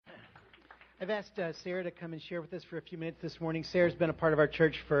I've asked Sarah to come and share with us for a few minutes this morning. Sarah's been a part of our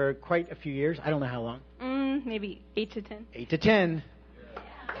church for quite a few years. I don't know how long. Maybe 8 to 10. 8 to 10.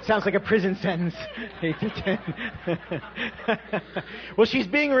 Sounds like a prison sentence. 8 to 10. Well, she's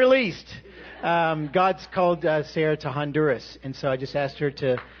being released. God's called Sarah to Honduras, and so I just asked her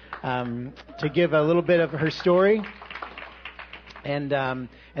to give a little bit of her story, and then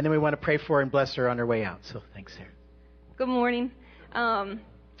we want to pray for her and bless her on her way out. So thanks, Sarah. Good morning.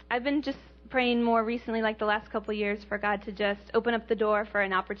 I've been just praying more recently, like the last couple of years, for God to just open up the door for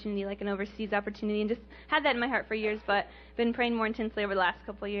an opportunity, like an overseas opportunity, and just had that in my heart for years, but been praying more intensely over the last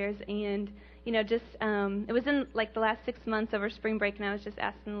couple of years. And, it was in like the last 6 months over spring break, and I was just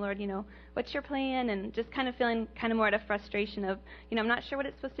asking the Lord, what's your plan? And just kind of feeling kind of more out of frustration of, I'm not sure what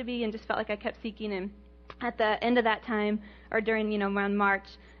it's supposed to be, and just felt like I kept seeking. And at the end of that time, or during, around March,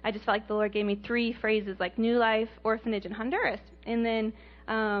 I just felt like the Lord gave me 3 phrases, like New Life, Orphanage, and Honduras. And then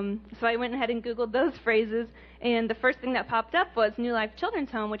so I went ahead and Googled those phrases, and the first thing that popped up was New Life Children's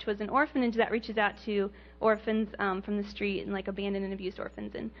Home, which was an orphanage that reaches out to orphans from the street and like abandoned and abused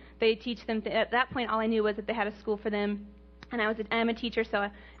orphans. And they teach them, at that point, all I knew was that they had a school for them. And I'm a teacher,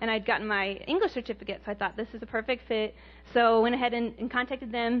 and I'd gotten my English certificate, so I thought this is a perfect fit. So I went ahead and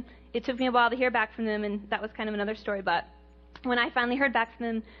contacted them. It took me a while to hear back from them, and that was kind of another story. But when I finally heard back from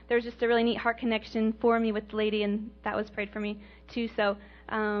them, there was just a really neat heart connection for me with the lady, and that was prayed for me too. So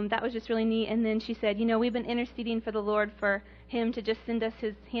that was just really neat. And then she said, we've been interceding for the Lord for him to just send us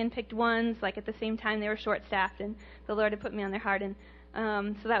his handpicked ones. Like at the same time, they were short-staffed, and the Lord had put me on their heart. And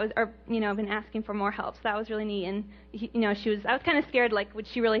so that was, I've been asking for more help. So that was really neat. And I was kind of scared. Like, would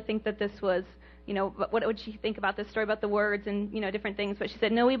she really think that this was, what would she think about this story, about the words and different things? But she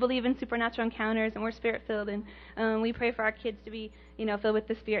said, no, we believe in supernatural encounters, and we're spirit-filled, and we pray for our kids to be, filled with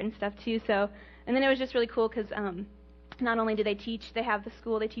the Spirit and stuff too. So, and then it was just really cool because not only do they have the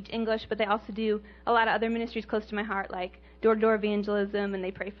school, they teach English, but they also do a lot of other ministries close to my heart, like door-to-door evangelism, and they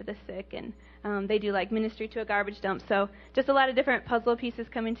pray for the sick, and they do like ministry to a garbage dump. So just a lot of different puzzle pieces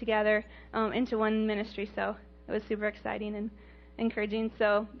coming together into one ministry. So it was super exciting and encouraging.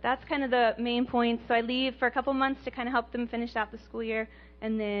 So that's kind of the main point. So I leave for a couple months to kind of help them finish out the school year,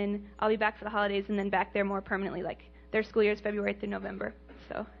 and then I'll be back for the holidays, and then back there more permanently. Like their school year is February through November.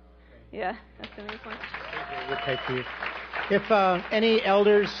 So yeah, that's the main point. We'll pray for you. If any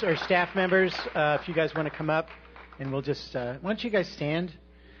elders or staff members, if you guys want to come up, and we'll just, why don't you guys stand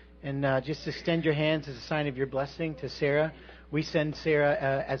and just extend your hands as a sign of your blessing to Sarah. We send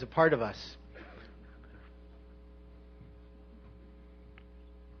Sarah as a part of us.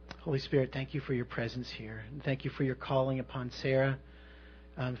 Holy Spirit, thank you for your presence here. And thank you for your calling upon Sarah.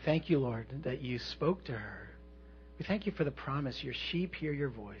 Thank you, Lord, that you spoke to her. We thank you for the promise. Your sheep hear your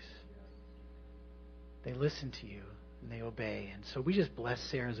voice. They listen to you and they obey. And so we just bless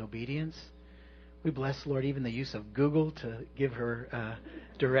Sarah's obedience. We bless, Lord, even the use of Google to give her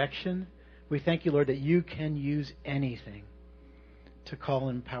direction. We thank you, Lord, that you can use anything to call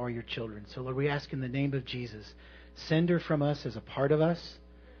and empower your children. So, Lord, we ask in the name of Jesus, send her from us as a part of us.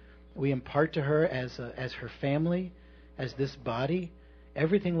 We impart to her as her family, as this body,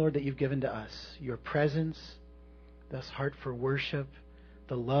 everything, Lord, that you've given to us, your presence, this heart for worship,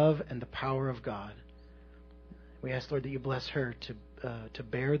 the love and the power of God. We ask, Lord, that you bless her to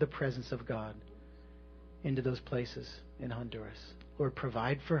bear the presence of God into those places in Honduras. Lord,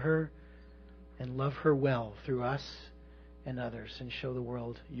 provide for her and love her well through us and others, and show the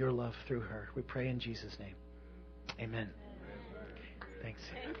world your love through her. We pray in Jesus' name. Amen. Thanks.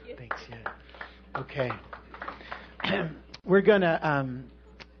 Thank you. Thanks. Yeah. Okay. We're going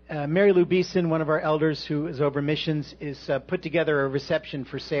to, Mary Lou Beeson, one of our elders who is over missions, is put together a reception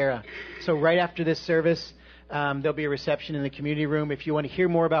for Sarah. So right after this service, there'll be a reception in the community room. If you want to hear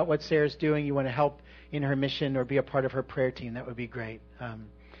more about what Sarah's doing, you want to help in her mission or be a part of her prayer team, that would be great.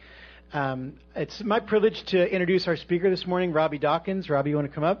 It's my privilege to introduce our speaker this morning, Robbie Dawkins. Robbie, you want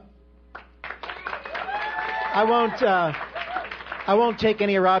to come up? I won't take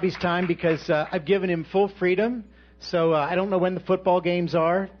any of Robbie's time because I've given him full freedom. So I don't know when the football games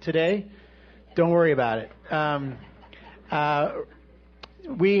are today. Don't worry about it.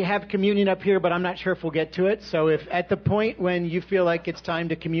 We have communion up here, but I'm not sure if we'll get to it. So if at the point when you feel like it's time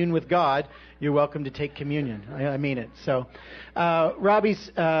to commune with God, you're welcome to take communion. I mean it. So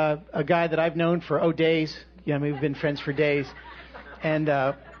Robbie's a guy that I've known for days. Yeah, we've been friends for days. And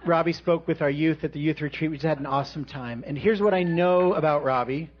Robbie spoke with our youth at the youth retreat. We just had an awesome time. And here's what I know about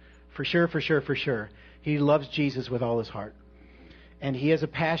Robbie, for sure. He loves Jesus with all his heart. And he has a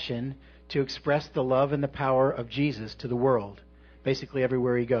passion to express the love and the power of Jesus to the world. basically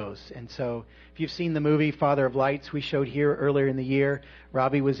everywhere he goes. And so if you've seen the movie Father of Lights we showed here earlier in the year,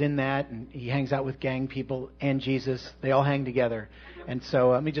 Robbie was in that, and he hangs out with gang people and Jesus. They all hang together. And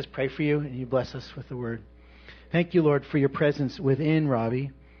so let me just pray for you, and you bless us with the word. Thank you, Lord, for your presence within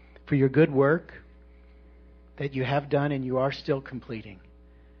Robbie, for your good work that you have done and you are still completing.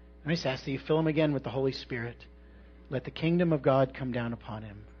 I just ask that you fill him again with the Holy Spirit. Let the kingdom of God come down upon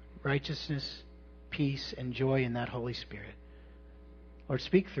him. Righteousness, peace, and joy in that Holy Spirit. Lord,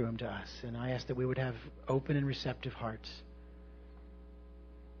 speak through him to us. And I ask that we would have open and receptive hearts.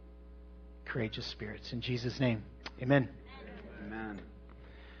 Courageous spirits. In Jesus' name, amen. Amen.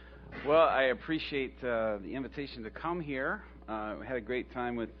 Well, I appreciate the invitation to come here. We had a great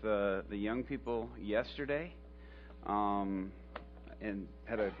time with the young people yesterday. And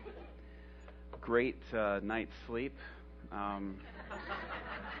had a great night's sleep.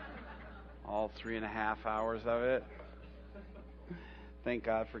 All 3.5 hours of it. Thank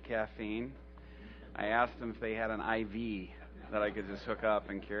God for caffeine. I asked them if they had an IV that I could just hook up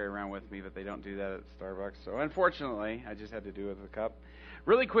and carry around with me, but they don't do that at Starbucks. So unfortunately, I just had to do it with a cup.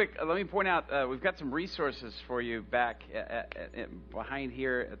 Really quick, let me point out, we've got some resources for you back behind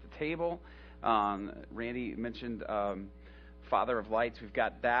here at the table. Randy mentioned Father of Lights. We've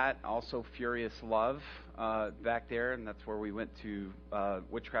got that. Also Furious Love back there, and that's where we went to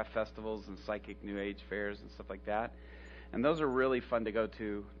witchcraft festivals and psychic New Age fairs and stuff like that. And those are really fun to go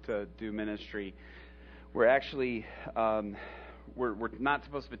to do ministry. We're actually we're not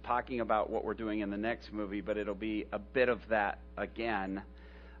supposed to be talking about what we're doing in the next movie, but it'll be a bit of that again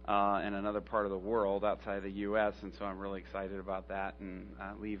in another part of the world outside of the U.S., and so I'm really excited about that, and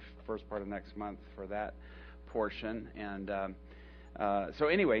leave first part of next month for that portion. And so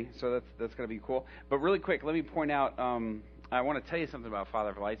anyway, so that's going to be cool. But really quick, let me point out, I want to tell you something about Father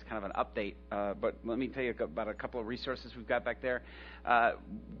of Lights, kind of an update, but let me tell you about a couple of resources we've got back there.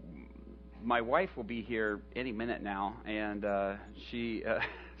 My wife will be here any minute now, and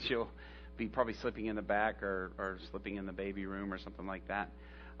she'll be probably slipping in the back or slipping in the baby room or something like that.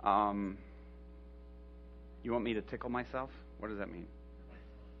 You want me to tickle myself? What does that mean?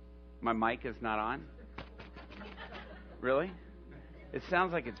 My mic is not on? Really? It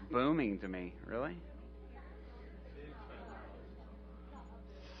sounds like it's booming to me. Really?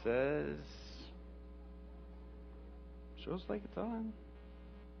 Shows like it's on.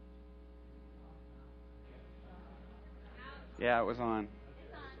 Yeah, it was on.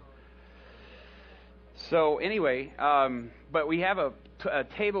 So anyway, but we have a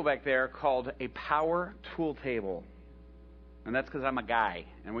table back there called a power tool table. And that's because I'm a guy.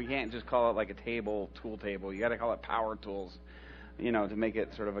 And we can't just call it like a tool table. You got to call it power tools, to make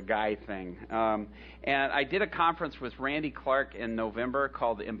it sort of a guy thing. And I did a conference with Randy Clark in November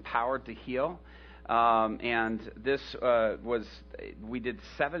called Empowered to Heal. And this we did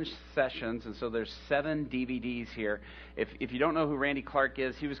 7 sessions, and so there's 7 DVDs here. If you don't know who Randy Clark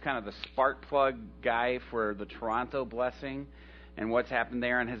is, he was kind of the spark plug guy for the Toronto Blessing and what's happened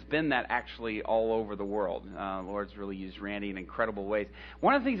there, and has been that actually all over the world. The Lord's really used Randy in incredible ways.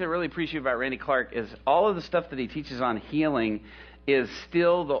 One of the things I really appreciate about Randy Clark is all of the stuff that he teaches on healing is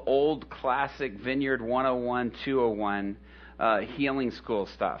still the old classic Vineyard 101, 201 healing school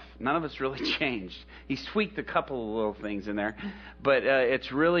stuff. None of it's really changed. He's tweaked a couple of little things in there, but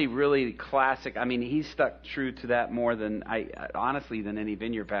it's really, really classic. I mean, he's stuck true to that more than honestly than any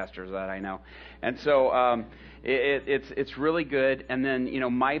vineyard pastors that I know. And so it's really good. And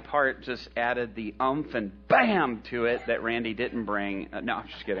then my part just added the umph and bam to it that Randy didn't bring. No, I'm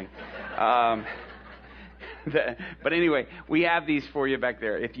just kidding. But anyway, we have these for you back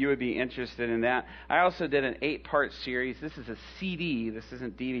there if you would be interested in that. I also did an 8-part series. This is a CD. This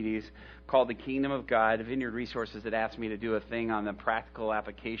isn't DVDs, called The Kingdom of God. Vineyard Resources had asked me to do a thing on the practical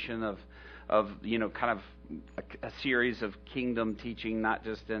application of kind of a series of kingdom teaching, not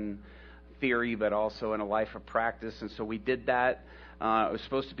just in theory, but also in a life of practice. And so we did that. It was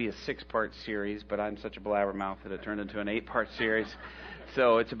supposed to be a 6-part series, but I'm such a blabbermouth that it turned into an 8-part series.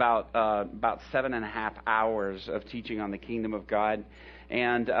 So it's about 7.5 hours of teaching on the kingdom of God.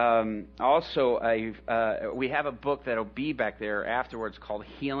 And also, we have a book that'll be back there afterwards called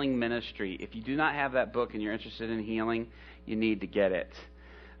Healing Ministry. If you do not have that book and you're interested in healing, you need to get it.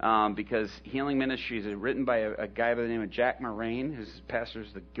 Because Healing Ministry is written by a guy by the name of Jack Moraine, who pastors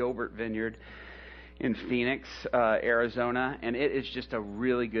the Gilbert Vineyard in Phoenix, Arizona. And it is just a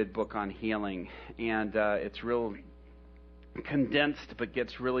really good book on healing. And it's real condensed, but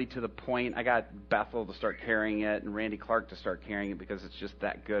gets really to the point. I got Bethel to start carrying it and Randy Clark to start carrying it because it's just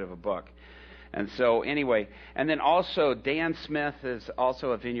that good of a book. And so anyway, and then also Dan Smith is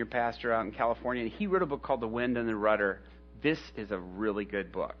also a vineyard pastor out in California, and he wrote a book called The Wind and the Rudder. this is a really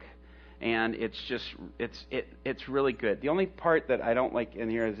good book. And it's really good. The only part that I don't like in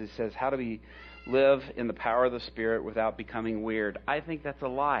here is it says, how do we live in the power of the Spirit without becoming weird? I think that's a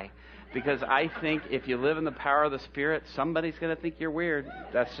lie. Because I think if you live in the power of the Spirit, somebody's going to think you're weird.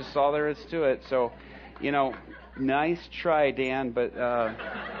 That's just all there is to it. So, nice try, Dan, but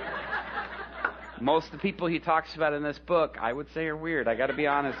most of the people he talks about in this book, I would say are weird. I got to be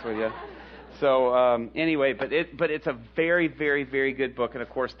honest with you. So anyway, but it's a very, very, very good book. And of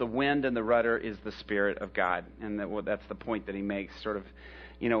course, the wind and the rudder is the Spirit of God, and that's the point that he makes, sort of,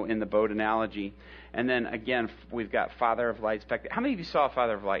 in the boat analogy. And then again, we've got Father of Lights back there. How many of you saw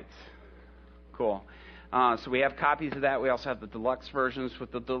Father of Lights? Cool. So we have copies of that. We also have the deluxe versions.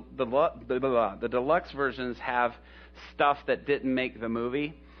 With the deluxe versions have stuff that didn't make the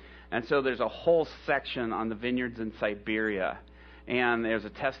movie, and so there's a whole section on the vineyards in Siberia. And there's a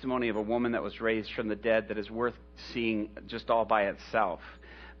testimony of a woman that was raised from the dead that is worth seeing just all by itself.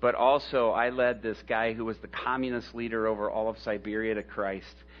 But also, I led this guy who was the communist leader over all of Siberia to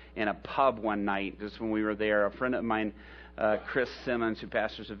Christ in a pub one night, just when we were there. A friend of mine, Chris Simmons, who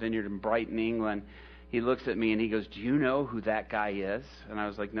pastors a vineyard in Brighton, England, he looks at me and he goes, do you know who that guy is? And I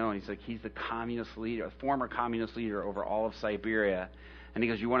was like, no. And he's like, he's the communist leader, a former communist leader over all of Siberia. And he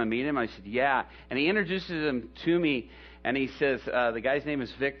goes, you want to meet him? I said, yeah. And he introduces him to me. And he says, the guy's name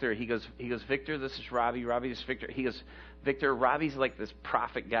is Victor. He goes, Victor, this is Robbie. Robbie, this is Victor. He goes, Victor, Robbie's like this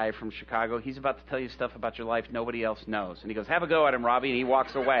prophet guy from Chicago. He's about to tell you stuff about your life nobody else knows. And he goes, have a go at him, Robbie. And he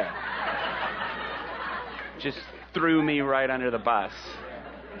walks away. Just threw me right under the bus.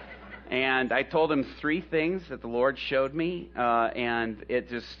 And I told him 3 things that the Lord showed me, and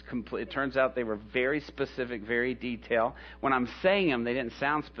it turns out they were very specific, very detailed. When I'm saying them, they didn't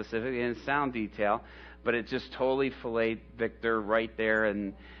sound specific, they didn't sound detailed. But it just totally filleted Victor right there,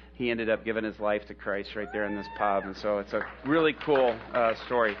 and he ended up giving his life to Christ right there in this pub. And so it's a really cool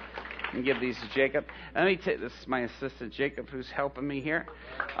story. I'm going to give these to Jacob. Let me this is my assistant, Jacob, who's helping me here.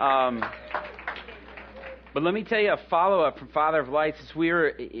 But let me tell you a follow-up from Father of Lights. Is we were,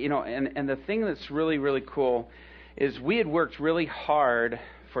 and the thing that's really, really cool is we had worked really hard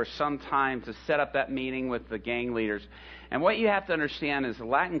for some time to set up that meeting with the gang leaders. And what you have to understand is the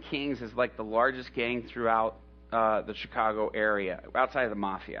Latin Kings is like the largest gang throughout the Chicago area, outside of the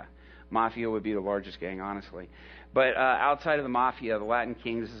Mafia. Mafia would be the largest gang, honestly. But outside of the Mafia, the Latin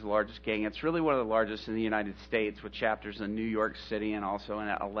Kings is the largest gang. It's really one of the largest in the United States, with chapters in New York City and also in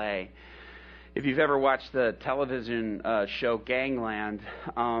L.A. If you've ever watched the television show Gangland,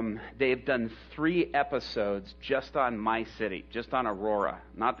 they've done 3 episodes just on my city, just on Aurora.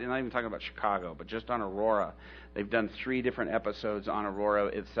 Not even talking about Chicago, but just on Aurora. They've done 3 different episodes on Aurora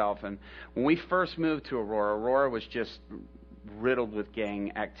itself. And when we first moved to Aurora, Aurora was just riddled with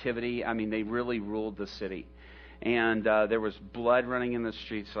gang activity. I mean, they really ruled the city. And there was blood running in the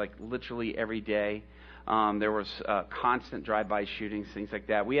streets like literally every day. There was constant drive-by shootings, things like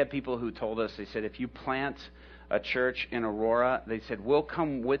that. We had people who told us, they said, if you plant a church in Aurora, they said, we'll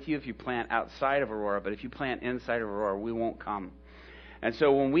come with you if you plant outside of Aurora, but if you plant inside of Aurora, we won't come. And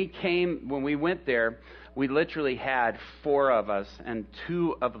so when we went there, we literally had 4 of us, and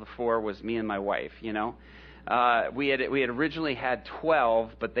 2 of the 4 was me and my wife, We had originally had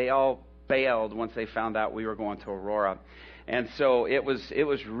 12, but they all bailed once they found out we were going to Aurora. And so it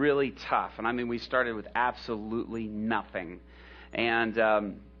was really tough. And I mean, we started with absolutely nothing. And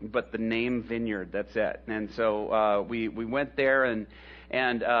but the name Vineyard, that's it. And so we went there, and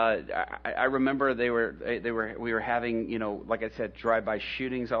I remember we were having, like I said, drive-by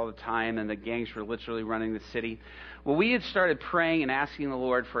shootings all the time, and the gangs were literally running the city. Well, we had started praying and asking the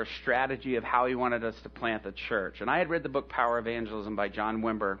Lord for a strategy of how He wanted us to plant the church. And I had read the book Power Evangelism by John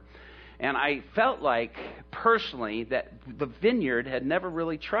Wimber. And I felt like, personally, that the Vineyard had never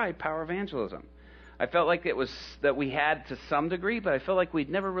really tried power evangelism. I felt like it was that we had to some degree, but I felt like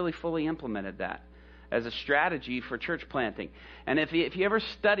we'd never really fully implemented that as a strategy for church planting. And if you ever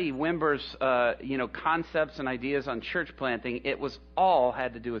study Wimber's concepts and ideas on church planting, it was all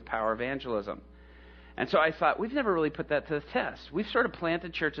had to do with power evangelism. And so I thought, we've never really put that to the test. We've sort of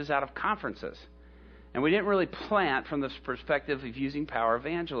planted churches out of conferences. And we didn't really plant from this perspective of using power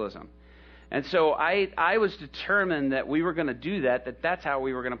evangelism. And so I was determined that we were going to do that's how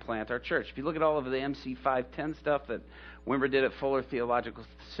we were going to plant our church. If you look at all of the MC 510 stuff that Wimber did at Fuller Theological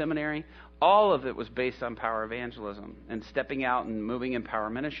Seminary, all of it was based on power evangelism and stepping out and moving in power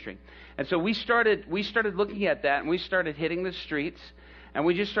ministry. And so we started looking at that, and we started hitting the streets, and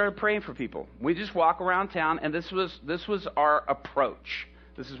we just started praying for people. We just walk around town, and this was our approach.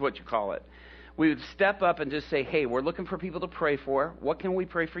 This is what you call it. We would step up and just say, hey, we're looking for people to pray for. What can we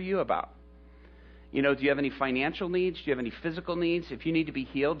pray for you about? You know, do you have any financial needs? Do you have any physical needs? If you need to be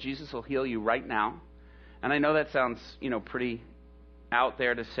healed, Jesus will heal you right now. And I know that sounds, pretty out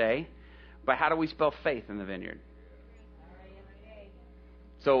there to say, but how do we spell faith in the Vineyard?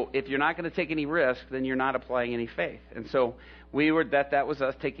 So if you're not going to take any risk, then you're not applying any faith. And so that was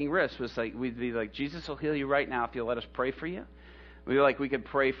us taking risks. We'd be like, Jesus will heal you right now if you'll let us pray for you. We could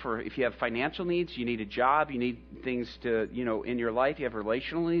pray for if you have financial needs, you need a job, you need things to, in your life, you have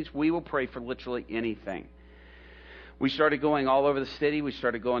relational needs. We will pray for literally anything. We started going all over the city. We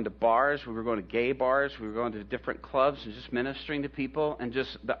started going to bars. We were going to gay bars. We were going to different clubs and just ministering to people. And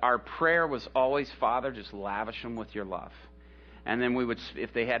our prayer was always, Father, just lavish them with your love. And then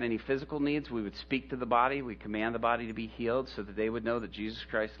if they had any physical needs, we would speak to the body. We command the body to be healed so that they would know that Jesus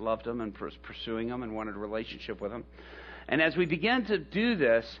Christ loved them and was pursuing them and wanted a relationship with them. And as we began to do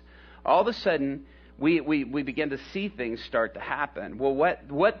this, all of a sudden, we began to see things start to happen. Well,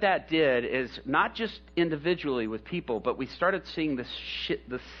 what that did is not just individually with people, but we started seeing the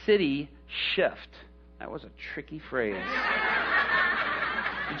city shift. That was a tricky phrase.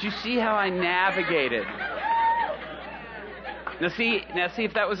 Did you see how I navigated? Now see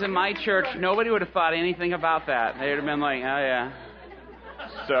if that was in my church, nobody would have thought anything about that. They would have been like, oh yeah.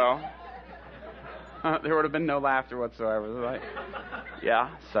 So there would have been no laughter whatsoever. Like, yeah,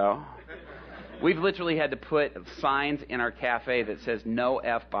 so we've literally had to put signs in our cafe that says no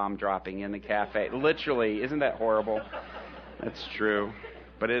F-bomb dropping in the cafe. Literally, isn't that horrible? That's true,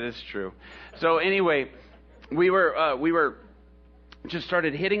 but it is true. So anyway, we were just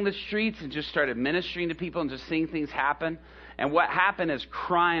started hitting the streets and just started ministering to people and just seeing things happen. And what happened is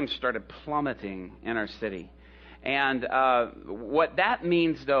crime started plummeting in our city. And what that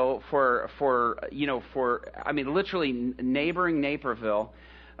means, though, literally neighboring Naperville,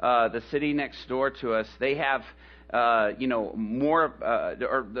 the city next door to us, they have, more,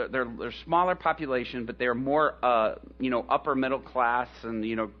 they're smaller population, but they're more, upper middle class, and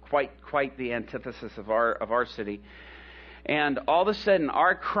quite the antithesis of our city. And all of a sudden,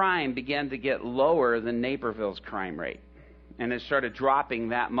 our crime began to get lower than Naperville's crime rate, and it started dropping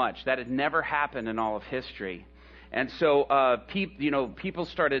that much. That had never happened in all of history. And so, people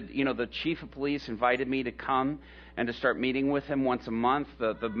started, the chief of police invited me to come and to start meeting with him once a month.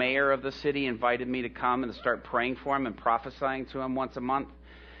 The mayor of the city invited me to come and to start praying for him and prophesying to him once a month.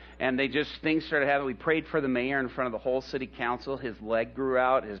 And things started happening. We prayed for the mayor in front of the whole city council. His leg grew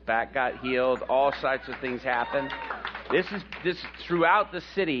out, his back got healed, all sorts of things happened. This throughout the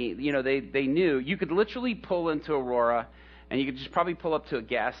city, they knew you could literally pull into Aurora. And you could just probably pull up to a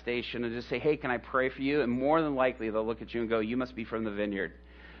gas station and just say, hey, can I pray for you? And more than likely, they'll look at you and go, you must be from the Vineyard.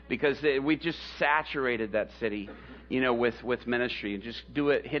 Because we've just saturated that city, with ministry. And just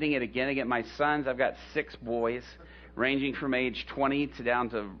hitting it again and again. My sons, I've got 6 boys, ranging from age 20 to down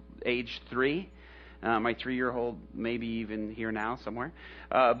to age 3. My 3-year-old maybe even here now somewhere.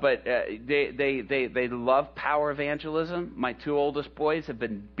 But they love power evangelism. My 2 oldest boys have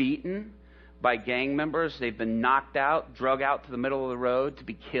been beaten by gang members. They've been knocked out, drug out to the middle of the road to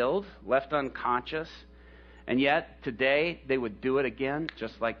be killed, left unconscious. And yet, today, they would do it again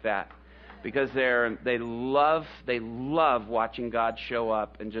just like that. Because they love watching God show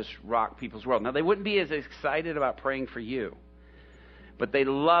up and just rock people's world. Now, they wouldn't be as excited about praying for you, but they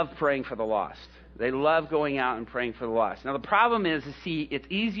love praying for the lost. They love going out and praying for the lost. Now, the problem is, it's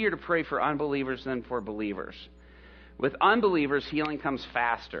easier to pray for unbelievers than for believers. With unbelievers, healing comes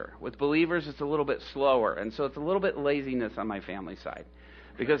faster. With believers, it's a little bit slower. And so it's a little bit laziness on my family side.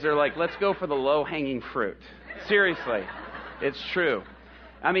 Because they're like, let's go for the low-hanging fruit. Seriously. It's true.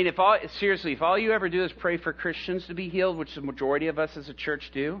 I mean, if all you ever do is pray for Christians to be healed, which the majority of us as a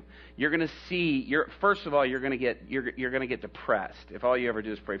church do, you're going to see, first of all, you're going to get depressed if all you ever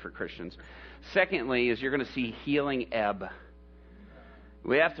do is pray for Christians. Secondly, is you're going to see healing ebb.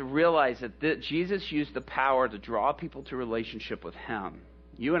 We have to realize that Jesus used the power to draw people to relationship with Him.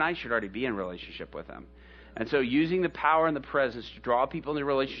 You and I should already be in relationship with Him. And so using the power and the presence to draw people into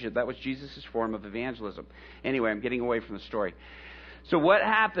relationship, that was Jesus' form of evangelism. Anyway, I'm getting away from the story. So what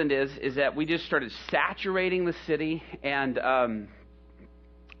happened is that we just started saturating the city, and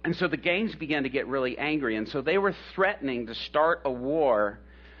so the gangs began to get really angry. And so they were threatening to start a war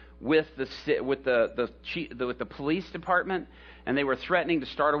with the police department, and they were threatening to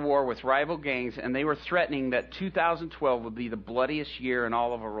start a war with rival gangs, and they were threatening that 2012 would be the bloodiest year in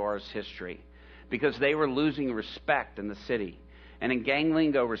all of Aurora's history because they were losing respect in the city. And in gang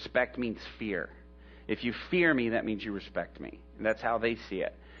lingo, respect means fear. If you fear me, that means you respect me. And that's how they see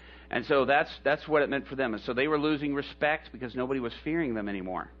it. And so that's what it meant for them. And so they were losing respect because nobody was fearing them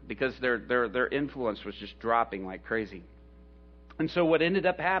anymore because their influence was just dropping like crazy. And so what ended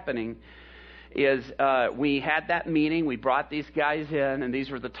up happening is we had that meeting. We brought these guys in, and these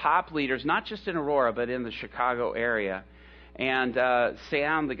were the top leaders, not just in Aurora, but in the Chicago area. And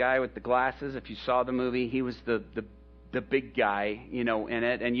Sam, the guy with the glasses, if you saw the movie, he was the big guy, in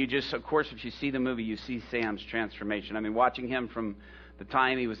it. And you just, of course, if you see the movie, you see Sam's transformation. I mean, watching him from the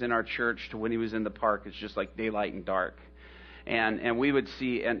time he was in our church to when he was in the park, it's just like daylight and dark. And we would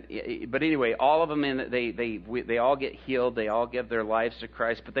see, but anyway, all of them they all get healed. They all give their lives to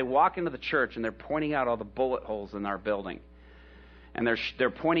Christ. But they walk into the church and they're pointing out all the bullet holes in our building, and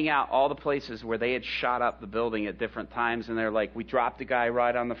they're pointing out all the places where they had shot up the building at different times. And they're like, we dropped a guy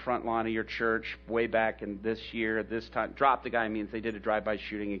right on the front lawn of your church way back in this year at this time. Dropped a guy means they did a drive-by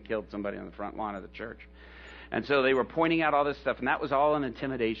shooting and killed somebody on the front lawn of the church. And so they were pointing out all this stuff, and that was all an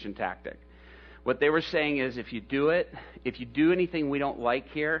intimidation tactic. What they were saying is, if you do anything we don't like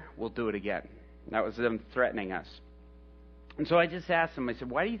here, we'll do it again. That was them threatening us. And so I just asked them, I said,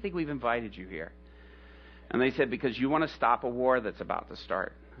 why do you think we've invited you here? And they said, because you want to stop a war that's about to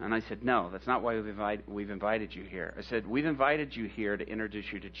start. And I said, no, that's not why we've invited you here. I said, we've invited you here to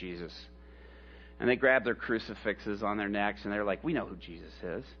introduce you to Jesus. And they grabbed their crucifixes on their necks, and they're like, we know who Jesus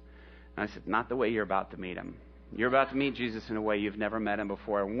is. And I said, not the way you're about to meet him. You're about to meet Jesus in a way you've never met him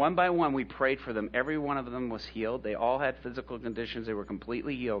before. And one by one, we prayed for them. Every one of them was healed. They all had physical conditions they were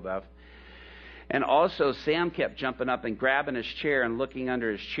completely healed of. And also, Sam kept jumping up and grabbing his chair and looking under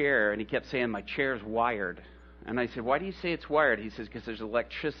his chair, and he kept saying, my chair's wired. And I said, why do you say it's wired? He says, because there's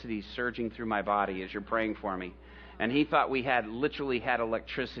electricity surging through my body as you're praying for me. And he thought we literally had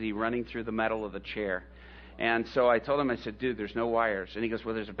electricity running through the metal of the chair. And so I told him, I said, dude, there's no wires. And he goes,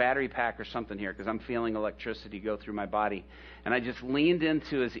 well, there's a battery pack or something here because I'm feeling electricity go through my body. And I just leaned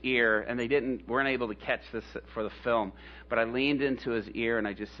into his ear, and weren't able to catch this for the film, but I leaned into his ear and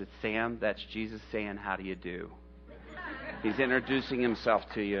I just said, Sam, that's Jesus saying, how do you do? He's introducing himself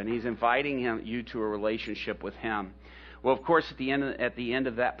to you, and he's inviting you to a relationship with him. Well, of course, at the end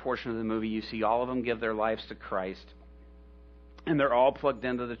of that portion of the movie, you see all of them give their lives to Christ. And they're all plugged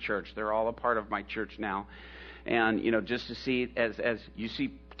into the church. They're all a part of my church now. And, just to see, as you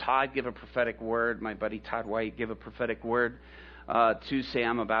see Todd give a prophetic word, my buddy Todd White give a prophetic word to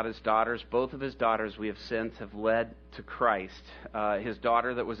Sam about his daughters. Both of his daughters we have since have led to Christ. His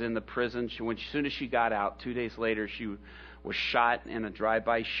daughter that was in the prison, as soon as she got out, 2 days later, she was shot in a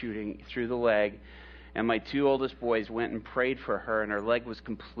drive-by shooting through the leg. And my two oldest boys went and prayed for her, and her leg was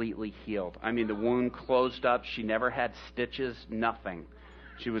completely healed. I mean, the wound closed up. She never had stitches, nothing.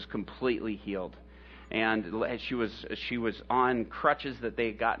 She was completely healed. And she was on crutches that they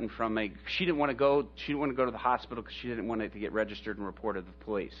had gotten from she didn't want to go to the hospital because she didn't want it to get registered and reported to the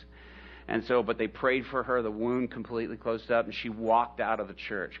police. And so, but they prayed for her. The wound completely closed up, and she walked out of the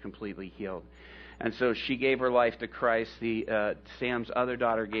church completely healed. And so she gave her life to Christ. Sam's other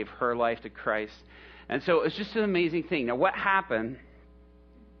daughter gave her life to Christ. And so it's just an amazing thing. Now, what happened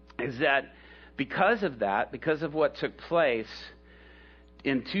is that because of what took place,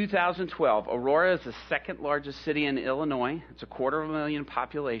 in 2012, Aurora is the second largest city in Illinois. It's 250,000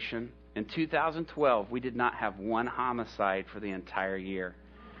 population. In 2012, we did not have one homicide for the entire year.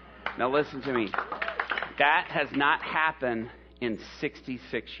 Now, listen to me. That has not happened in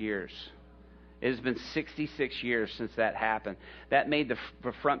 66 years. It has been 66 years since that happened. That made the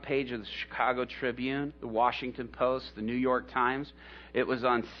front page of the Chicago Tribune, the Washington Post, the New York Times. It was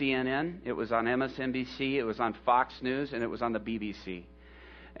on CNN. It was on MSNBC. It was on Fox News, and it was on the BBC.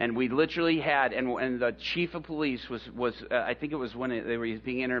 And we literally had, and the chief of police was I think it was when they were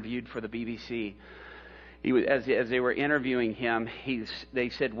being interviewed for the BBC. He was, as they were interviewing him, they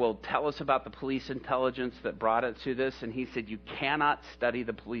said, well, tell us about the police intelligence that brought it to this. And he said, you cannot study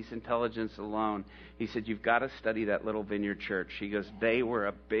the police intelligence alone. He said, you've got to study that little Vineyard Church. He goes, they were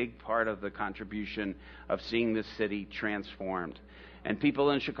a big part of the contribution of seeing this city transformed. And people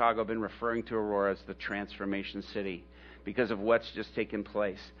in Chicago have been referring to Aurora as the transformation city because of what's just taken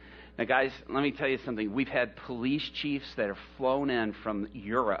place. Now, guys, let me tell you something. We've had police chiefs that have flown in from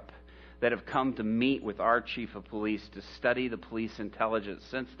Europe that have come to meet with our chief of police to study the police intelligence.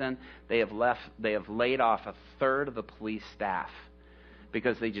 Since then, they have laid off a third of the police staff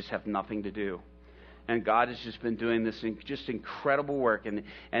because they just have nothing to do. And God has just been doing this just incredible work. And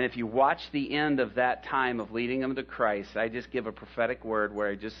if you watch the end of that time of leading them to Christ, I just give a prophetic word where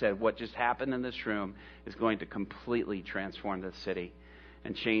I just said what just happened in this room is going to completely transform this city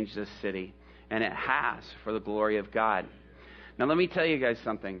and change this city. And it has, for the glory of God. Now, let me tell you guys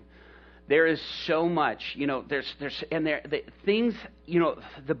something. There is so much, the things,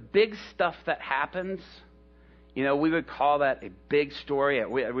 the big stuff that happens, You know, we would call that a big story.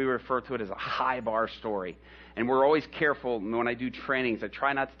 We refer to it as a high bar story. And we're always careful when I do trainings. I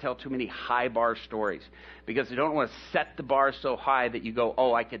try not to tell too many high bar stories because I don't want to set the bar so high that you go,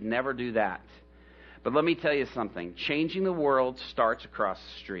 oh, I could never do that. But let me tell you something. Changing the world starts across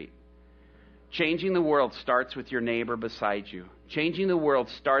the street. Changing the world starts with your neighbor beside you. Changing the world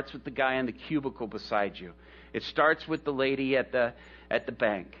starts with the guy in the cubicle beside you. It starts with the lady at the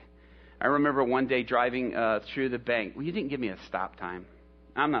bank. I remember one day driving through the bank. Well, you didn't give me a stop time.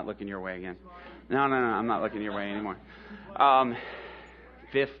 I'm not looking your way again. No, I'm not looking your way anymore.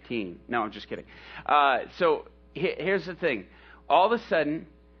 15. No, I'm just kidding. So here's the thing. All of a sudden,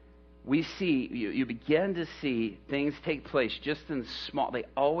 we see, you begin to see things take place just in small. They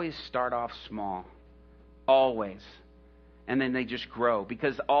always start off small. Always. And then they just grow.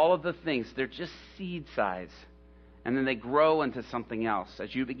 Because all of the things, they're just seed size. And then they grow into something else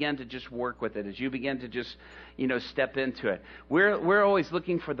as you begin to just work with it, as you begin to just, step into it. We're always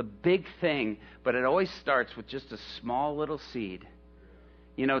looking for the big thing, but it always starts with just a small little seed.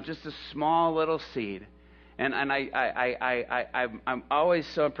 Just a small little seed. And I'm always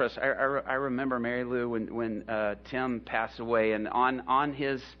so impressed. I remember Mary Lou when Tim passed away, and on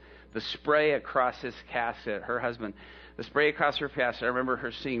the spray across his casket, her husband, the spray across her casket, I remember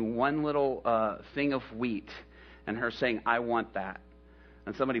her seeing one little thing of wheat, and her saying, "I want that."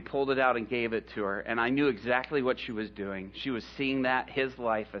 And somebody pulled it out and gave it to her, and I knew exactly what she was doing. She was seeing his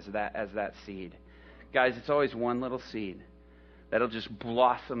life as that seed. Guys, it's always one little seed that'll just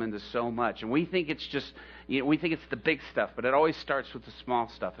blossom into so much. And we think it's just, we think it's the big stuff, but it always starts with the small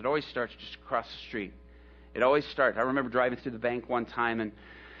stuff. It always starts just across the street. It always starts. I remember driving through the bank one time, and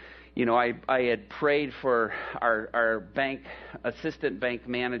I had prayed for our assistant bank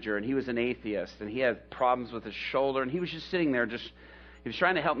manager, and he was an atheist, and he had problems with his shoulder, and he was just sitting there he was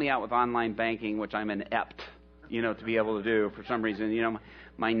trying to help me out with online banking, which I'm inept, to be able to do for some reason.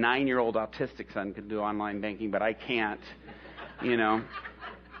 My 9-year-old autistic son can do online banking, but I can't, And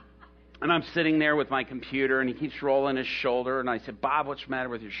I'm sitting there with my computer, and he keeps rolling his shoulder, and I said, "Bob, what's the matter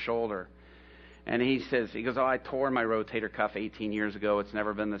with your shoulder?" And he goes, "Oh, I tore my rotator cuff 18 years ago. It's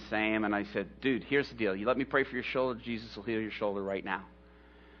never been the same." And I said, "Dude, here's the deal. You let me pray for your shoulder, Jesus will heal your shoulder right now."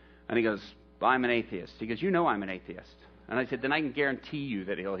 And he goes, "Well, I'm an atheist." He goes, "You know I'm an atheist." And I said, "Then I can guarantee you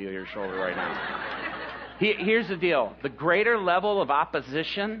that he'll heal your shoulder right now." Here's the deal. The greater level of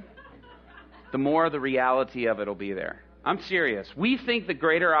opposition, the more the reality of it will be there. I'm serious. We think the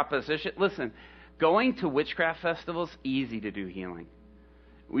greater opposition... Listen, going to witchcraft festivals, easy to do healing.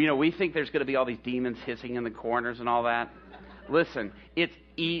 We think there's going to be all these demons hissing in the corners and all that. Listen,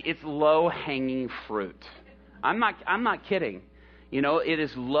 it's low-hanging fruit. I'm not kidding. It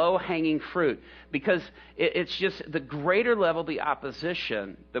is low-hanging fruit because it's just the greater level the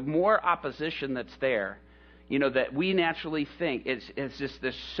opposition, the more opposition that's there, that we naturally think it's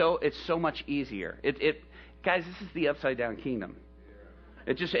so much easier. Guys, this is the upside-down kingdom.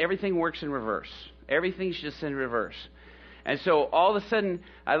 Everything works in reverse. Everything's just in reverse. And so all of a sudden,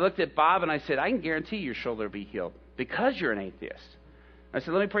 I looked at Bob and I said, "I can guarantee your shoulder will be healed because you're an atheist." I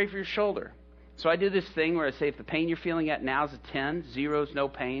said, "Let me pray for your shoulder." So I did this thing where I say, if the pain you're feeling at now is a 10, 0 is no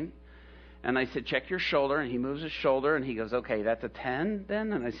pain. And I said, "Check your shoulder." And he moves his shoulder and he goes, "Okay, that's a 10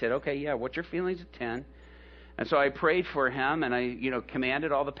 then?" And I said, "Okay, yeah, what you're feeling is a 10. And so I prayed for him and I,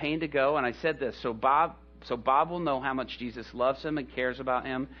 commanded all the pain to go. And I said this, so Bob will know how much Jesus loves him and cares about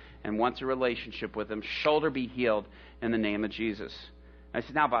him and wants a relationship with him. Shoulder be healed in the name of Jesus. I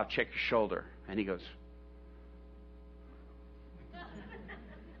said, "Now, Bob, check your shoulder." And he goes.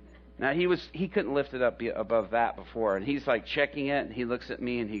 Now, he couldn't lift it up above that before. And he's like checking it, and he looks at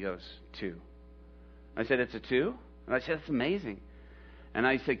me, and he goes, 2. I said, "It's a 2? And I said, "That's amazing." And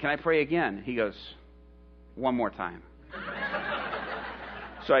I said, "Can I pray again?" He goes, "One more time."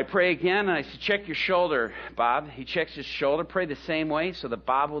 So I pray again, and I said, "Check your shoulder, Bob." He checks his shoulder. Pray the same way so that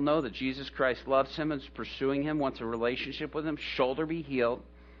Bob will know that Jesus Christ loves him and is pursuing him, wants a relationship with him. Shoulder be healed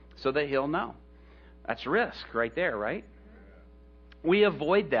so that he'll know. That's risk right there, right? We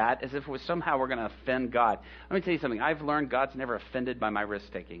avoid that as if somehow we're going to offend God. Let me tell you something. I've learned God's never offended by my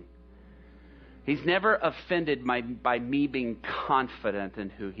risk-taking. He's never offended by me being confident in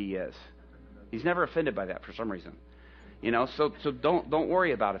who he is. He's never offended by that for some reason. So don't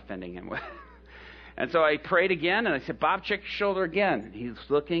worry about offending him. And so I prayed again, and I said, "Bob, check your shoulder again." And he's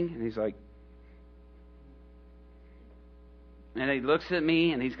looking, and he's like, and he looks at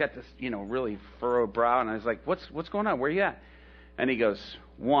me, and he's got this, really furrowed brow, and I was like, "What's going on? Where are you at?" And he goes,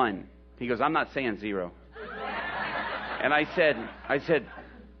 1. He goes, "I'm not saying 0. And I said,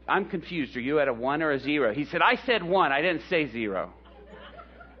 "I'm confused. Are you at a 1 or a 0? He said, "I said 1. I didn't say 0.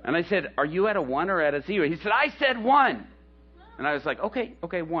 And I said, are you at a 1 or at a 0? He said, I said 1. And I was like, okay,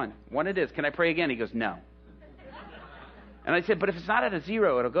 1. 1 it is. Can I pray again? He goes, no. And I said, but if it's not at a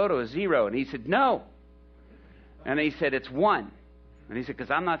 0, it'll go to a 0. And he said, no. And he said, it's 1. And he said,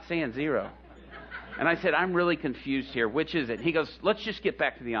 because I'm not saying 0. And I said, I'm really confused here. Which is it? He goes, let's just get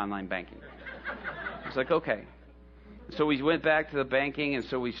back to the online banking. I was like, okay. So we went back to the banking, and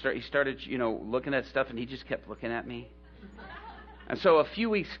so he started, looking at stuff, and he just kept looking at me. And so a few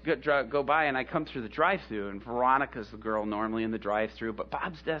weeks go by, and I come through the drive-thru, and Veronica's the girl normally in the drive-thru, but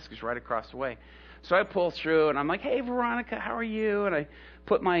Bob's desk is right across the way. So I pull through, and I'm like, hey, Veronica, how are you? And I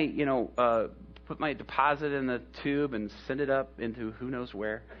put my, put my deposit in the tube and send it up into who knows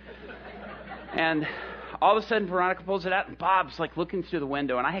where. And all of a sudden, Veronica pulls it out, and Bob's like looking through the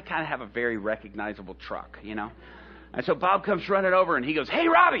window, and I kind of have a very recognizable truck, And so Bob comes running over, and he goes, hey,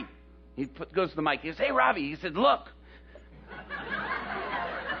 Robbie. He goes to the mic. He goes, hey, Robbie. He said, look.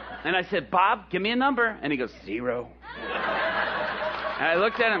 And I said, Bob, give me a number. And he goes, 0. And I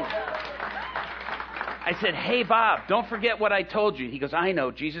looked at him. I said, hey, Bob, don't forget what I told you. He goes, I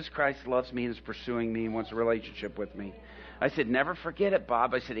know. Jesus Christ loves me and is pursuing me and wants a relationship with me. I said, never forget it,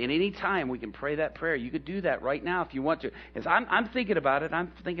 Bob. I said, at any time we can pray that prayer. You could do that right now if you want to. He said, I'm thinking about it.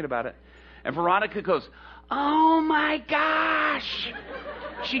 I'm thinking about it. And Veronica goes, oh, my gosh.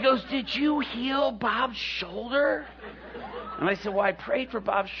 She goes, did you heal Bob's shoulder? And I said, well, I prayed for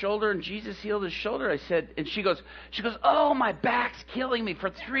Bob's shoulder, and Jesus healed his shoulder. I said, and she goes, oh, my back's killing me. For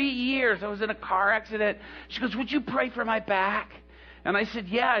 3 years, I was in a car accident. She goes, would you pray for my back? And I said,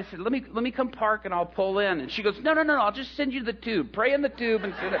 yeah. I said, let me come park, and I'll pull in. And she goes, no, I'll just send you the tube. Pray in the tube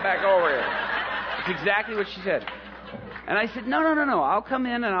and send it back over here. That's exactly what she said. And I said, no. I'll come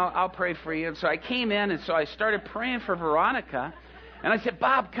in, and I'll pray for you. And so I came in, and so I started praying for Veronica. And I said,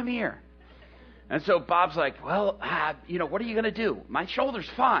 Bob, come here. And so Bob's like, well, what are you going to do? My shoulder's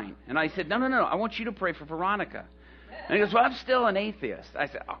fine. And I said, no. I want you to pray for Veronica. And he goes, well, I'm still an atheist. I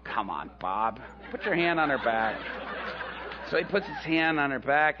said, oh, come on, Bob. Put your hand on her back. So he puts his hand on her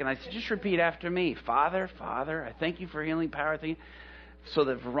back, and I said, just repeat after me. Father, I thank you for healing power. So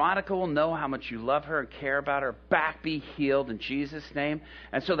that Veronica will know how much you love her and care about her. Back be healed in Jesus' name.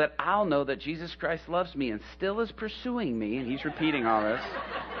 And so that I'll know that Jesus Christ loves me and still is pursuing me. And he's repeating all this.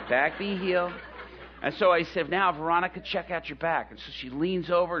 Back be healed. And so I said, now, Veronica, check out your back. And so she leans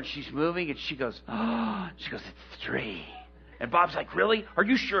over, and she's moving, and she goes, it's 3. And Bob's like, really? Are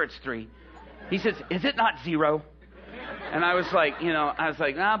you sure it's 3? He says, is it not 0? And I was like,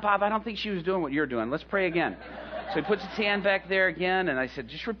 nah, Bob, I don't think she was doing what you're doing. Let's pray again. So he puts his hand back there again, and I said,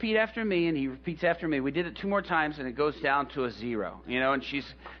 just repeat after me. And he repeats after me. We did it 2 more times, and it goes down to a 0. And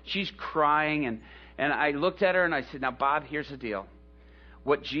she's crying, and I looked at her, and I said, now, Bob, here's the deal.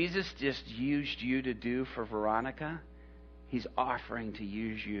 What Jesus just used you to do for Veronica, he's offering to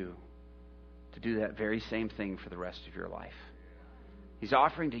use you to do that very same thing for the rest of your life. He's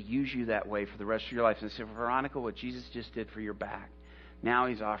offering to use you that way for the rest of your life. And I said, Veronica, what Jesus just did for your back, now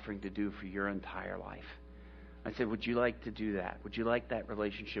he's offering to do for your entire life. I said, would you like to do that? Would you like that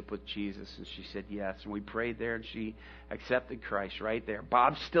relationship with Jesus? And she said, yes. And we prayed there, and she accepted Christ right there.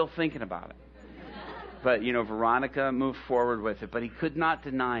 Bob's still thinking about it. But, Veronica moved forward with it, but he could not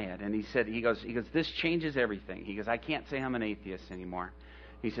deny it. And he goes, this changes everything. He goes, I can't say I'm an atheist anymore.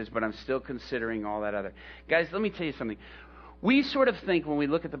 He says, but I'm still considering all that other. Guys, let me tell you something. We sort of think when we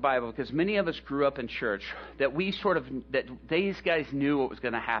look at the Bible, because many of us grew up in church, that that these guys knew what was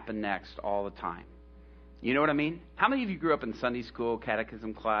going to happen next all the time. You know what I mean? How many of you grew up in Sunday school,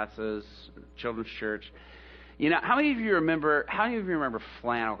 catechism classes, children's church? How many of you remember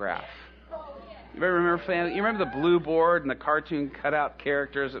flannel graph? You remember the blue board and the cartoon cutout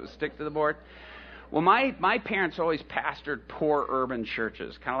characters that would stick to the board? Well, my parents always pastored poor urban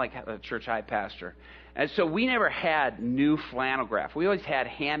churches, kind of like the church I pastor. And so we never had new flannel graph. We always had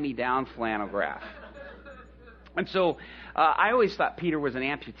hand-me-down flannel graph. And so I always thought Peter was an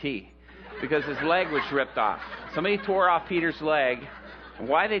amputee because his leg was ripped off. Somebody tore off Peter's leg.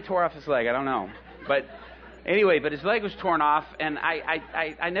 Why they tore off his leg, I don't know. But anyway, but his leg was torn off, and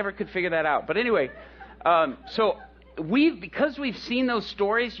I never could figure that out. But anyway, so because we've seen those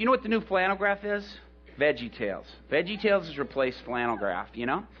stories, you know what the new flannel graph is? VeggieTales. VeggieTales has replaced flannel graph,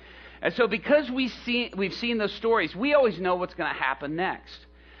 And so because we've seen those stories, we always know what's going to happen next.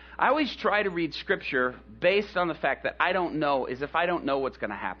 I always try to read Scripture based on the fact that I don't know what's going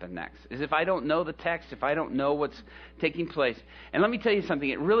to happen next. If I don't know the text, if I don't know what's taking place. And let me tell you something,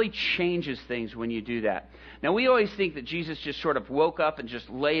 it really changes things when you do that. Now, we always think that Jesus just sort of woke up and just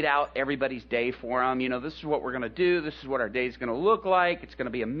laid out everybody's day for them. This is what we're going to do. This is what our day is going to look like. It's going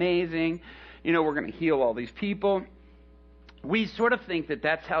to be amazing. We're going to heal all these people. we sort of think that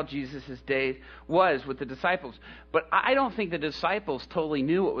that's how Jesus' day was with the disciples. But I don't think the disciples totally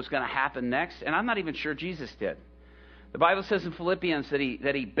knew what was going to happen next, and I'm not even sure Jesus did. The Bible says in Philippians that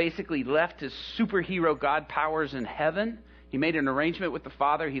he basically left his superhero God powers in heaven. He made an arrangement with the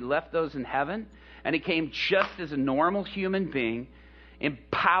Father. He left those in heaven, and he came just as a normal human being,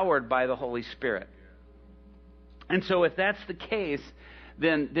 empowered by the Holy Spirit. And so if that's the case,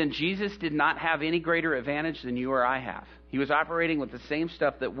 then Jesus did not have any greater advantage than you or I have. He was operating with the same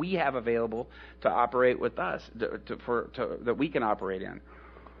stuff that we have available to operate with us, that we can operate in.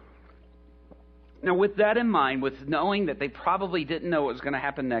 Now, with that in mind, with knowing that they probably didn't know what was going to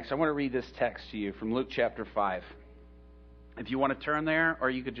happen next, I want to read this text to you from Luke chapter 5. If you want to turn there, or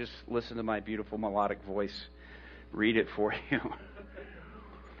you could just listen to my beautiful melodic voice read it for you.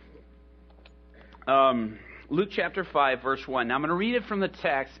 Luke chapter 5, verse 1. Now, I'm going to read it from the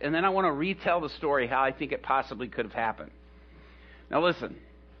text, and then I want to retell the story how I think it possibly could have happened. Now, listen.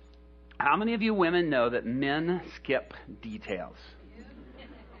 How many of you women know that men skip details?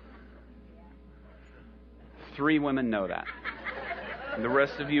 3 women know that. And the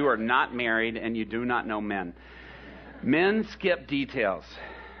rest of you are not married, and you do not know men. Men skip details.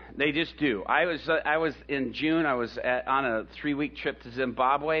 They just do. I was in June. I was on a 3-week trip to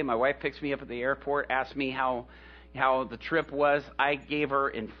Zimbabwe. My wife picks me up at the airport, asked me how the trip was. I gave her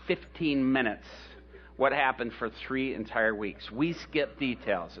in 15 minutes what happened for 3 entire weeks. We skip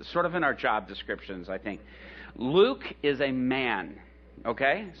details. It's sort of in our job descriptions, I think. Luke is a man.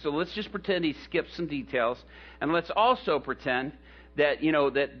 Okay? So let's just pretend he skipped some details, and let's also pretend that,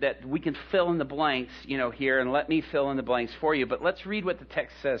 that we can fill in the blanks, here, and let me fill in the blanks for you. But let's read what the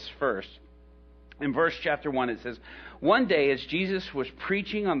text says first. In verse chapter 1, it says, "One day as Jesus was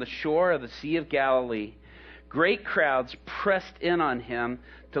preaching on the shore of the Sea of Galilee, great crowds pressed in on him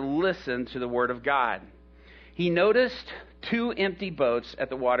to listen to the word of God. He noticed 2 empty boats at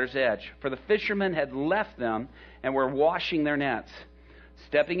the water's edge, for the fishermen had left them and were washing their nets.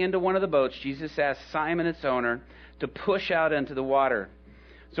 Stepping into one of the boats, Jesus asked Simon, its owner, to push out into the water.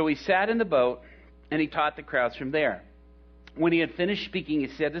 So he sat in the boat, and he taught the crowds from there. When he had finished speaking, he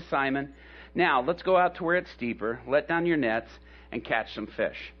said to Simon, 'Now, let's go out to where it's deeper, let down your nets, and catch some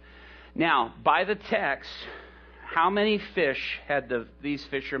fish.'" Now, by the text, how many fish had these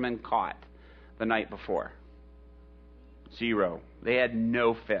fishermen caught the night before? 0. They had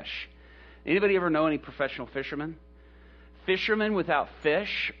no fish. Anybody ever know any professional fishermen? Fishermen without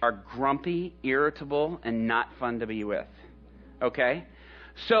fish are grumpy, irritable, and not fun to be with. Okay?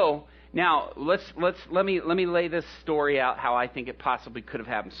 So now let me lay this story out how I think it possibly could have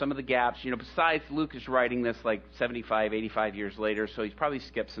happened. Some of the gaps, besides Luke is writing this like 75, 85 years later, so he's probably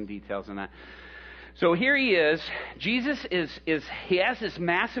skipped some details in that. So here he is. Jesus he has this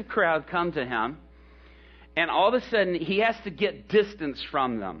massive crowd come to him, and all of a sudden he has to get distance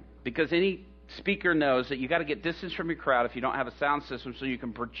from them, because any speaker knows that you got to get distance from your crowd if you don't have a sound system so you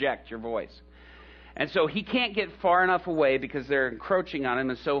can project your voice. And so he can't get far enough away because they're encroaching on him,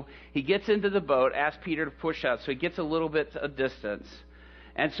 and so he gets into the boat, asks Peter to push out, so he gets a little bit of distance.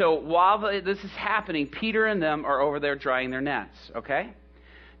 And so while this is happening, Peter and them are over there drying their nets, okay?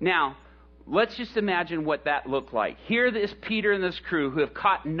 Now, let's just imagine what that looked like. Here is Peter and this crew who have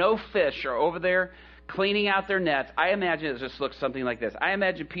caught no fish are over there cleaning out their nets. I imagine it just looks something like this. I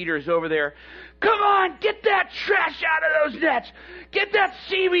imagine Peter is over there. "Come on, get that trash out of those nets. Get that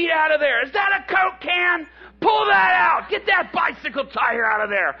seaweed out of there. Is that a Coke can? Pull that out. Get that bicycle tire out of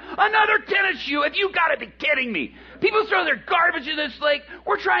there. Another tennis shoe. Have you got to be kidding me? People throw their garbage in this lake.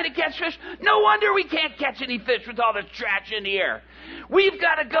 We're trying to catch fish. No wonder we can't catch any fish with all this trash in the air. We've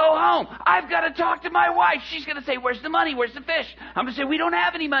got to go home. I've got to talk to my wife. She's going to say, 'Where's the money? Where's the fish?' I'm going to say, 'We don't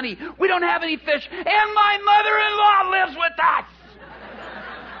have any money. We don't have any fish. And my mother-in-law lives with us.'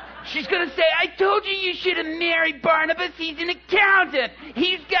 She's going to say, 'I told you should have married Barnabas. He's an accountant.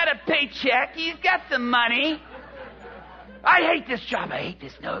 He's got a paycheck. He's got some money. I hate this job. I hate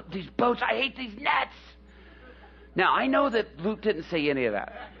these boats. I hate these nets.'" Now, I know that Luke didn't say any of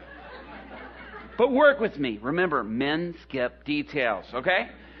that. But work with me. Remember, men skip details, okay?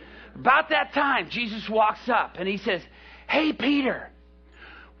 About that time, Jesus walks up and he says, "Hey, Peter,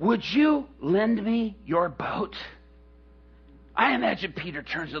 would you lend me your boat?" I imagine Peter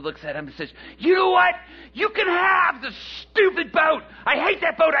turns and looks at him and says, "You know what? You can have the stupid boat. I hate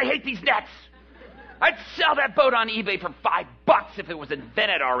that boat. I hate these nets. I'd sell that boat on eBay for $5 if it was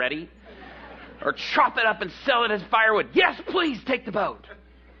invented already. Or chop it up and sell it as firewood. Yes, please, take the boat."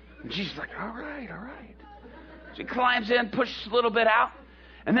 And Jesus is like, all right. So he climbs in, pushes a little bit out,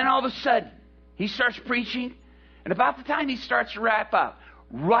 and then all of a sudden, he starts preaching, and about the time he starts to wrap up,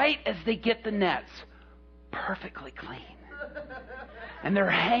 right as they get the nets perfectly clean, And they're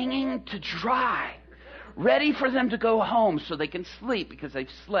hanging to dry, ready for them to go home so they can sleep because they've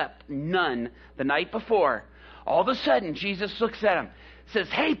slept none the night before. All of a sudden, Jesus looks at him, says,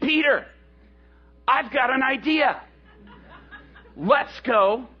 "Hey, Peter, I've got an idea. Let's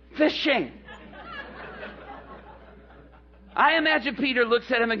go fishing." I imagine Peter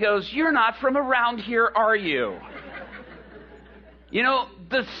looks at him and goes, "You're not from around here, are you? You know,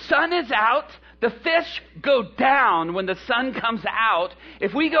 the sun is out. The fish go down when the sun comes out.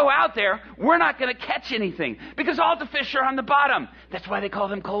 If we go out there, we're not going to catch anything because all the fish are on the bottom. That's why they call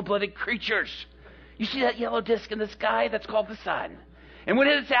them cold-blooded creatures. You see that yellow disc in the sky? That's called the sun. And when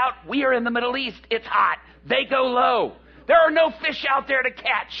it's out, we are in the Middle East. It's hot. They go low. There are no fish out there to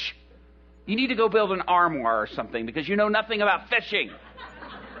catch. You need to go build an armoire or something because you know nothing about fishing."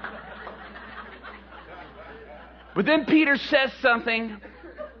 But then Peter says something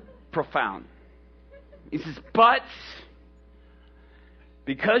profound. He says, "But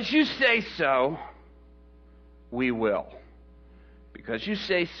because you say so, we will. Because you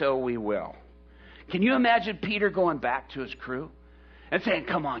say so, we will." Can you imagine Peter going back to his crew and saying,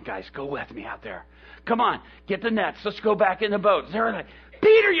 "Come on, guys, go with me out there. Come on, get the nets. Let's go back in the boat." They're like,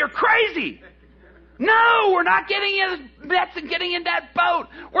 "Peter, you're crazy. No, we're not getting in the nets and getting in that boat.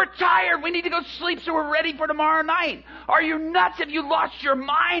 We're tired. We need to go sleep so we're ready for tomorrow night. Are you nuts? Have you lost your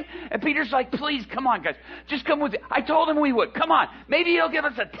mind?" And Peter's like, "Please, come on, guys. Just come with me. I told him we would. Come on. Maybe he'll give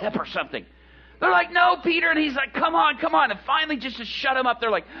us a tip or something." They're like, "No, Peter." And he's like, come on. And finally, just to shut him up, they're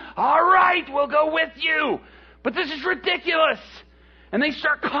like, "All right, we'll go with you. But this is ridiculous." And they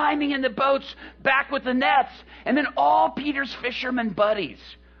start climbing in the boats back with the nets. And then all Peter's fisherman buddies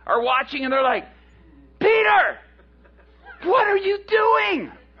are watching, and they're like, "Peter, what are you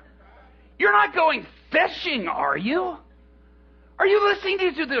doing? You're not going fishing, are you? Are you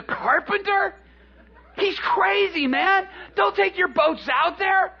listening to the carpenter? He's crazy, man. Don't take your boats out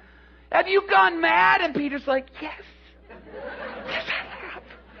there. Have you gone mad?" And Peter's like, Yes, I have."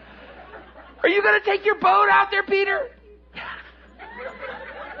 "Are you going to take your boat out there, Peter?" "Yeah.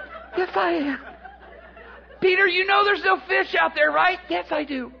 Yes, I am." "Peter, you know there's no fish out there, right?" "Yes, I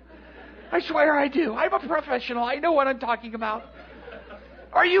do. I swear I do. I'm a professional. I know what I'm talking about."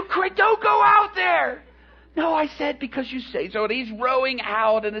 "Are you crazy? Don't go out there." "No, I said because you say so." And he's rowing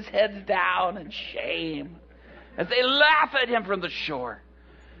out and his head's down in shame as they laugh at him from the shore.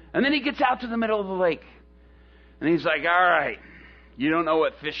 And then he gets out to the middle of the lake. And he's like, "All right, you don't know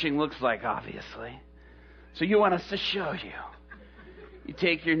what fishing looks like, obviously. So you want us to show you. You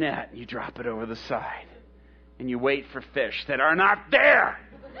take your net and you drop it over the side. And you wait for fish that are not there.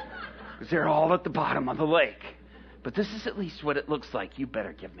 Because they're all at the bottom of the lake. But this is at least what it looks like. You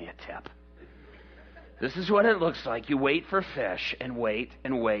better give me a tip. This is what it looks like. You wait for fish and wait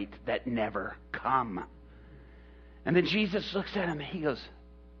that never come." And then Jesus looks at him and he goes,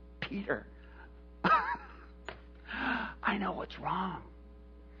 "Peter, I know what's wrong.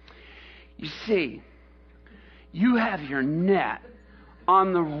 You see, you have your net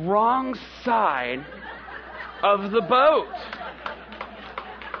on the wrong side of the boat.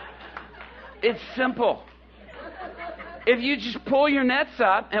 It's simple. If you just pull your nets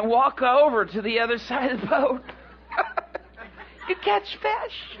up and walk over to the other side of the boat, you catch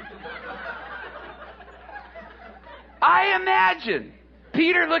fish." I imagine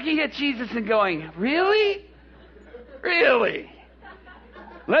Peter looking at Jesus and going, "Really? Really?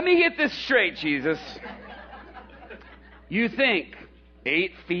 Let me get this straight, Jesus. You think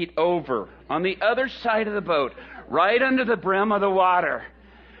 8 feet over on the other side of the boat, right under the brim of the water,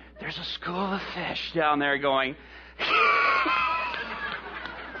 there's a school of fish down there going, they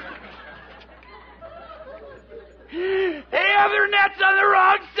have their nets on the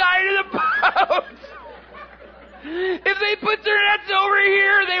wrong side of the boat. If they put their nets over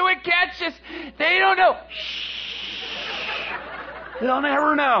here, they would catch us. They don't know. They'll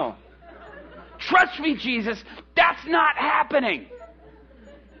never know. Trust me, Jesus, that's not happening.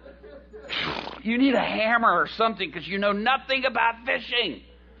 You need a hammer or something because you know nothing about fishing.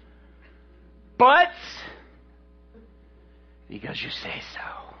 But because you say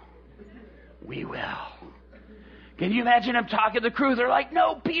so, we will." Can you imagine him talking to the crew? They're like,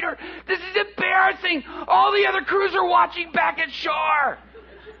 "No, Peter, this is embarrassing. All the other crews are watching back at shore."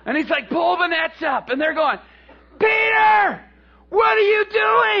 And he's like, "Pull the nets up." And they're going, "Peter, what are you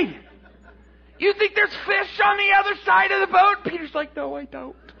doing? You think there's fish on the other side of the boat?" Peter's like, "No, I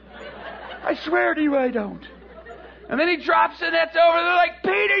don't. I swear to you, I don't." And then he drops the nets over. They're like,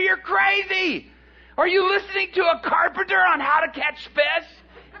 "Peter, you're crazy. Are you listening to a carpenter on how to catch fish?"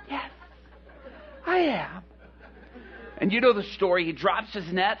 "Yes, I am." And you know the story. He drops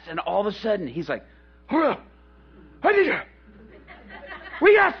his nets, and all of a sudden, he's like, "I need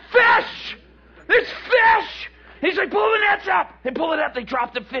We got fish! There's fish! He's like, pull the nets up. They pull it up. They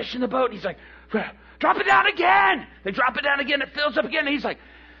drop the fish in the boat. He's like, drop it down again. They drop it down again. It fills up again. He's like,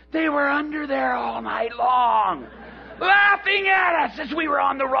 they were under there all night long, laughing at us as we were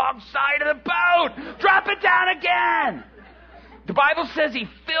on the wrong side of the boat. Drop it down again. The Bible says he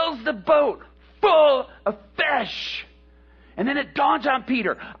fills the boat full of fish. And then it dawns on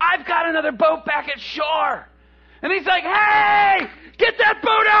Peter, I've got another boat back at shore. And he's like, hey, get that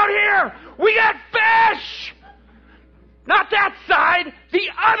boat out here. We got fish. Not that side, the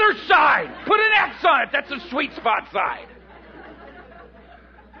other side. Put an X on it. That's the sweet spot side.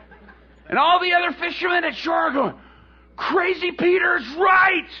 And all the other fishermen at shore are going, crazy Peter's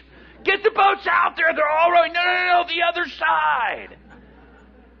right. Get the boats out there. They're all right. No, the other side.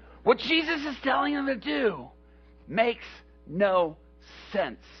 What Jesus is telling them to do makes no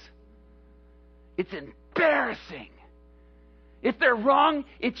sense. It's embarrassing. If they're wrong,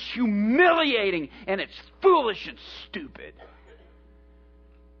 it's humiliating and it's foolish and stupid.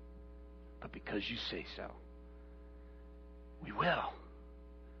 But because you say so, we will.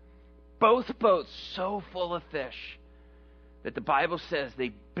 Both boats so full of fish that the Bible says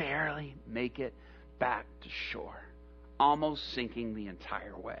they barely make it back to shore, almost sinking the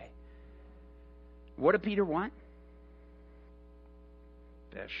entire way. What did Peter want?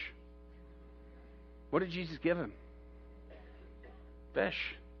 Fish. What did Jesus give him?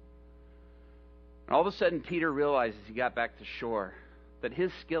 Fish. And all of a sudden, Peter realized as he got back to shore that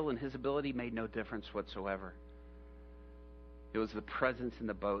his skill and his ability made no difference whatsoever. It was the presence in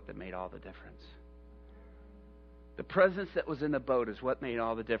the boat that made all the difference. The presence that was in the boat is what made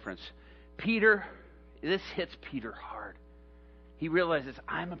all the difference. Peter, this hits Peter hard. He realizes,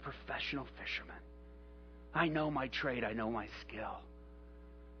 I'm a professional fisherman. I know my trade, I know my skill.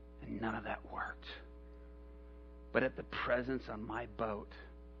 And none of that worked. But at the presence on my boat,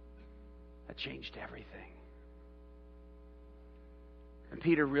 that changed everything. And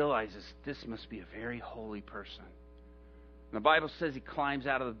Peter realizes this must be a very holy person. And the Bible says he climbs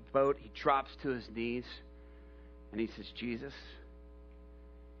out of the boat, he drops to his knees, and he says, Jesus,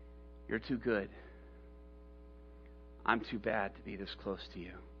 you're too good. I'm too bad to be this close to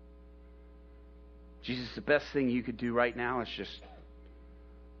you. Jesus, the best thing you could do right now is just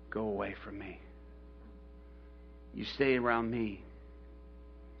go away from me. You stay around me,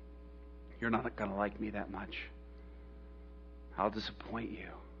 you're not going to like me that much. I'll disappoint you.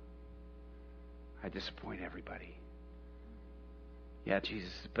 I disappoint everybody. Yeah,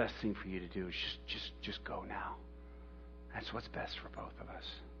 Jesus, the best thing for you to do is just go now. That's what's best for both of us.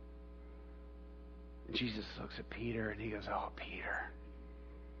 And Jesus looks at Peter and he goes, oh, Peter,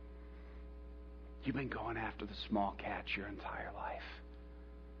 you've been going after the small catch your entire life.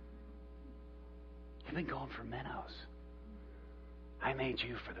 You've been going for minnows. I made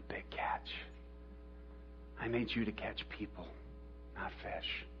you for the big catch. I made you to catch people, not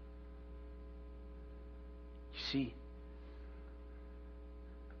fish. You see,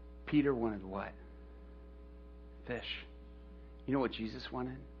 Peter wanted what? Fish. You know what Jesus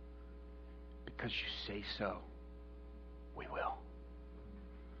wanted? Because you say so, we will.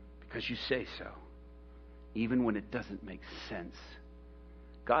 Because you say so, even when it doesn't make sense.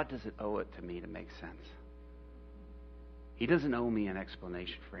 God doesn't owe it to me to make sense. He doesn't owe me an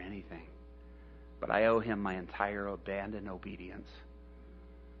explanation for anything. But I owe him my entire abandoned obedience.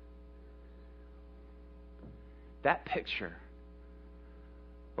 That picture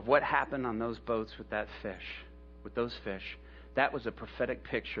of what happened on those boats with that fish, with those fish, that was a prophetic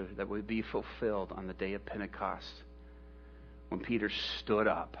picture that would be fulfilled on the day of Pentecost when Peter stood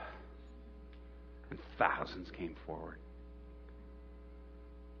up and thousands came forward.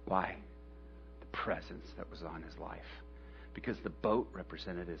 Why? The presence that was on his life. Because the boat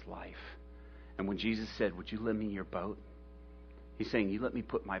represented his life. And when Jesus said, would you lend me your boat? He's saying, you let me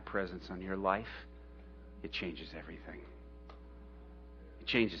put my presence on your life, it changes everything. It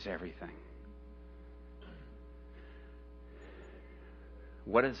changes everything.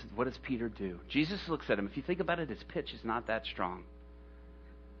 What does Peter do? Jesus looks at him. If you think about it, his pitch is not that strong.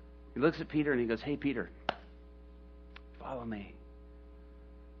 He looks at Peter and he goes, hey, Peter, follow me.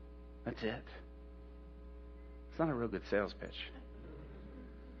 That's it. It's not a real good sales pitch.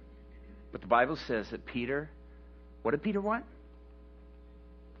 But the Bible says that Peter, what did Peter want?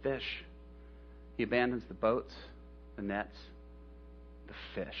 Fish. He abandons the boats, the nets, the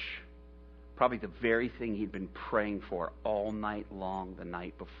fish. Probably the very thing he'd been praying for all night long the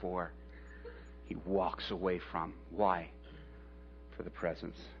night before. He walks away from. Why? For the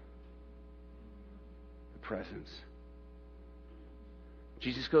presence. The presence.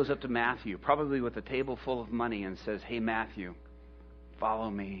 Jesus goes up to Matthew, probably with a table full of money, and says, hey, Matthew, Follow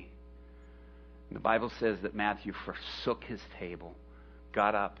me. And the Bible says that Matthew forsook his table,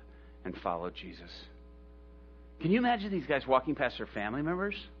 got up, and followed Jesus. Can you imagine these guys walking past their family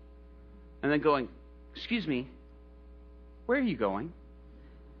members and then going, "Excuse me, where are you going?"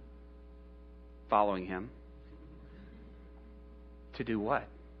 Following him. To do what?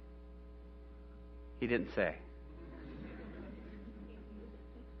 He didn't say.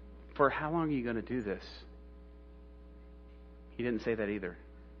 For how long are you going to do this? He didn't say that either.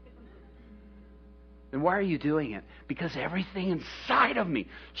 Then why are you doing it? Because everything inside of me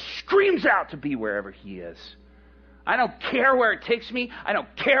screams out to be wherever he is. I don't care where it takes me. I don't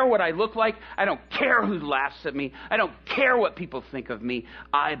care what I look like. I don't care who laughs at me. I don't care what people think of me.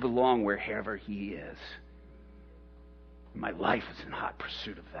 I belong wherever he is. My life is in hot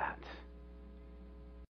pursuit of that.